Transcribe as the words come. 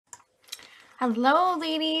Hello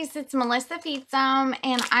ladies, it's Melissa Fietsam,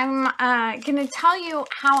 and I'm going to tell you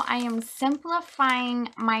how I am simplifying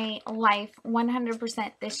my life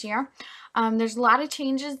 100% this year. There's a lot of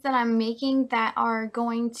changes that I'm making that are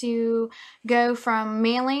going to go from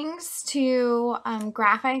mailings to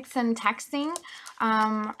graphics and texting.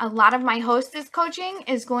 A lot of my Hostess coaching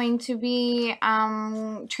is going to be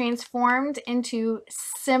transformed into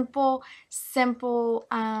simple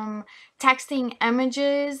texting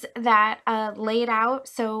images that laid out,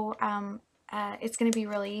 so it's going to be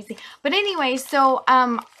really easy. But anyway, so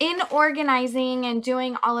in organizing and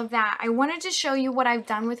doing all of that, I wanted to show you what I've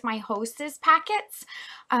done with my Hostess packets.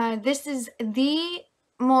 This is the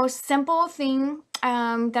most simple thing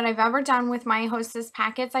that I've ever done with my Hostess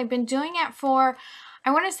packets. I've been doing it for,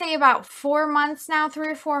 I want to say, about 4 months now, 3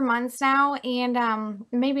 or 4 months now, and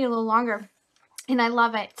maybe a little longer. And I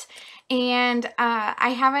love it. And I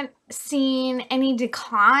haven't seen any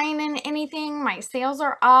decline in anything. My sales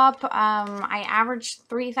are up. I averaged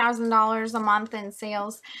 $3,000 a month in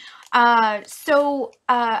sales. So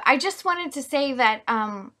I just wanted to say that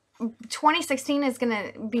 2016 is going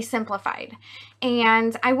to be simplified.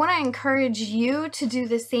 And I want to encourage you to do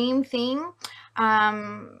the same thing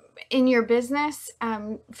in your business.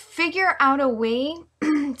 Figure out a way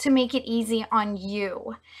to make it easy on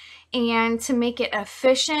you, and to make it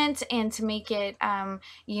efficient, and to make it,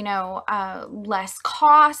 less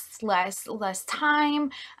costs, less time.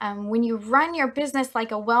 When you run your business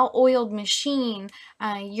like a well-oiled machine,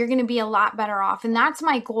 you're going to be a lot better off. And that's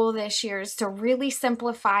my goal this year, is to really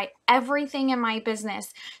simplify everything in my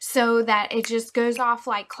business so that it just goes off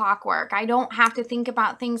like clockwork. I don't have to think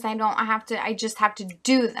about things. I just have to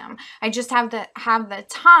do them. I just have to have the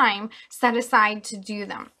time set aside to do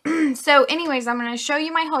them. So anyways, I'm going to show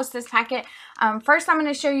you my Hostess packet. First, I'm going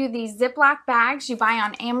to show you these Ziploc bags you buy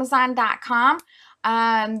on Amazon.com.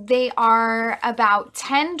 They are about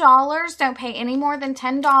 $10. Don't pay any more than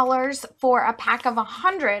 $10 for a pack of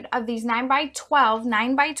 100 of these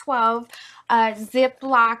 9x12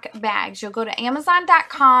 Ziploc bags. You'll go to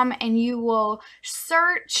Amazon.com and you will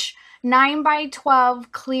search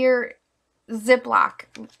 9x12 clear Ziploc,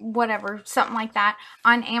 whatever, something like that,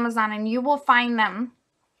 on Amazon, and you will find them.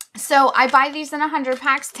 So I buy these in 100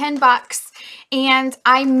 packs, 10 bucks, and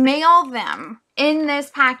I mail them in this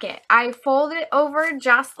packet. I fold it over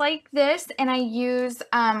just like this, and I use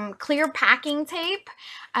clear packing tape,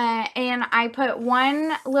 and I put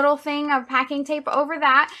one little thing of packing tape over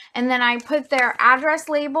that, and then I put their address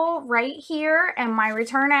label right here and my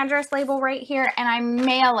return address label right here, and I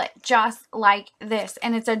mail it just like this.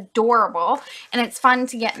 And it's adorable, and it's fun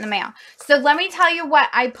to get in the mail. So let me tell you what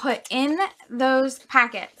I put in those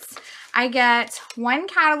packets. I get one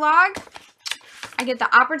catalog. I get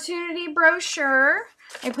the opportunity brochure.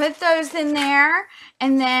 I put those in there,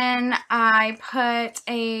 and then I put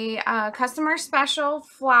a customer special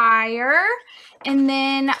flyer, and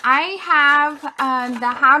then I have the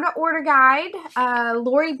how to order guide.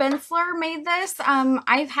 Lori Bensler made this.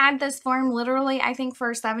 I've had this form literally, I think,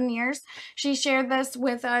 for 7 years. She shared this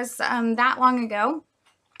with us that long ago.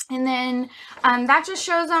 And then that just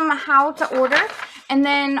shows them how to order. And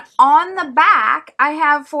then on the back, I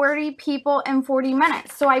have 40 people in 40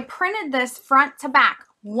 minutes. So I printed this front to back,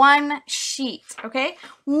 one sheet, okay?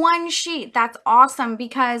 One sheet. That's awesome,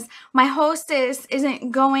 because my Hostess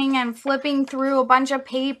isn't going and flipping through a bunch of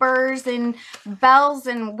papers and bells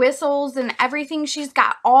and whistles and everything. She's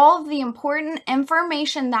got all of the important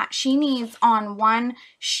information that she needs on one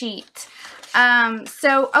sheet.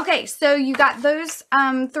 So you got those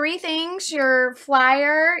 3 things: your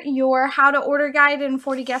flyer, your how to order guide in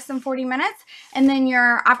 40 guests in 40 minutes, and then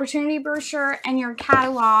your opportunity brochure and your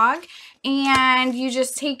catalog. And you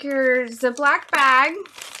just take your Ziploc bag,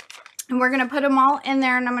 and we're going to put them all in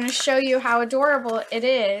there, and I'm going to show you how adorable it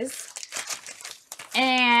is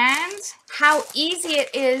and how easy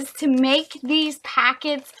it is to make these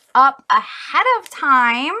packets up ahead of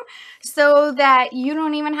time, so that you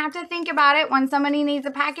don't even have to think about it. When somebody needs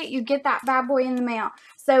a packet, you get that bad boy in the mail.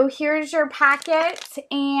 So here's your packet,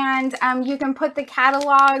 and you can put the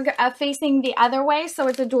catalog facing the other way, so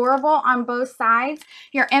it's adorable on both sides.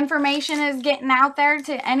 Your information is getting out there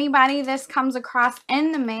to anybody this comes across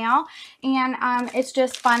in the mail, and it's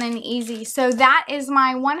just fun and easy. So that is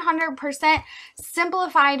my 100%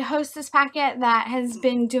 simplified Hostess packet that has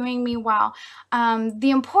been doing me well.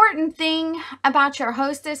 The important thing about your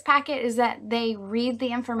Hostess packet is that they read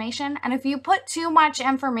the information, and if you put too much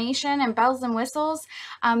information and bells and whistles,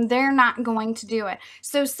 they're not going to do it.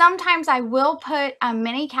 So sometimes I will put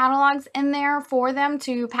mini catalogs in there for them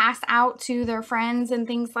to pass out to their friends and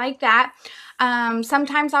things like that.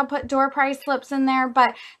 Sometimes I'll put door price slips in there,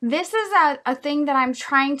 but this is a thing that I'm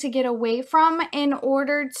trying to get away from in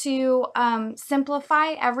order to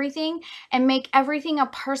simplify everything and make everything a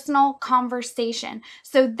personal conversation.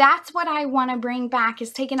 So that's what I want to bring back,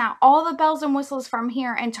 is taking out all the bells and whistles from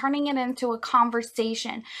here and turning it into a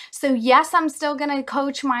conversation. So yes, I'm still going to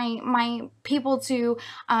coach my people to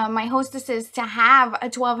my hostesses to have a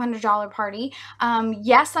 $1,200 party.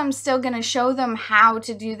 Yes, I'm still going to show them how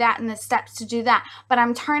to do that and the steps to do that, but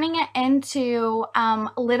I'm turning it into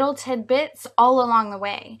little tidbits all along the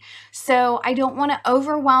way. So I don't want to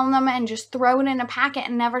overwhelm them and just throw it in a packet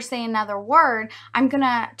and never say another word. I'm going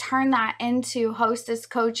to turn that into hostess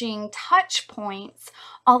coaching touch points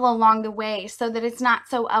all along the way, so that it's not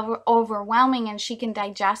so overwhelming and she can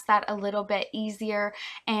digest that a little bit easier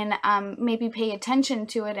and maybe pay attention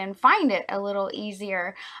to it and find it a little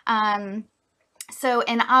easier.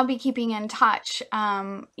 And I'll be keeping in touch,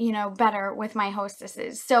 better with my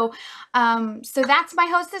hostesses. So that's my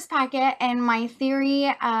hostess packet and my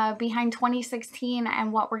theory behind 2016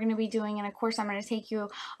 and what we're going to be doing. And of course, I'm going to take you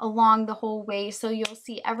along the whole way, so you'll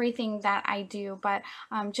see everything that I do. But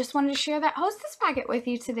just wanted to share that hostess packet with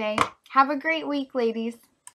you today. Have a great week, ladies.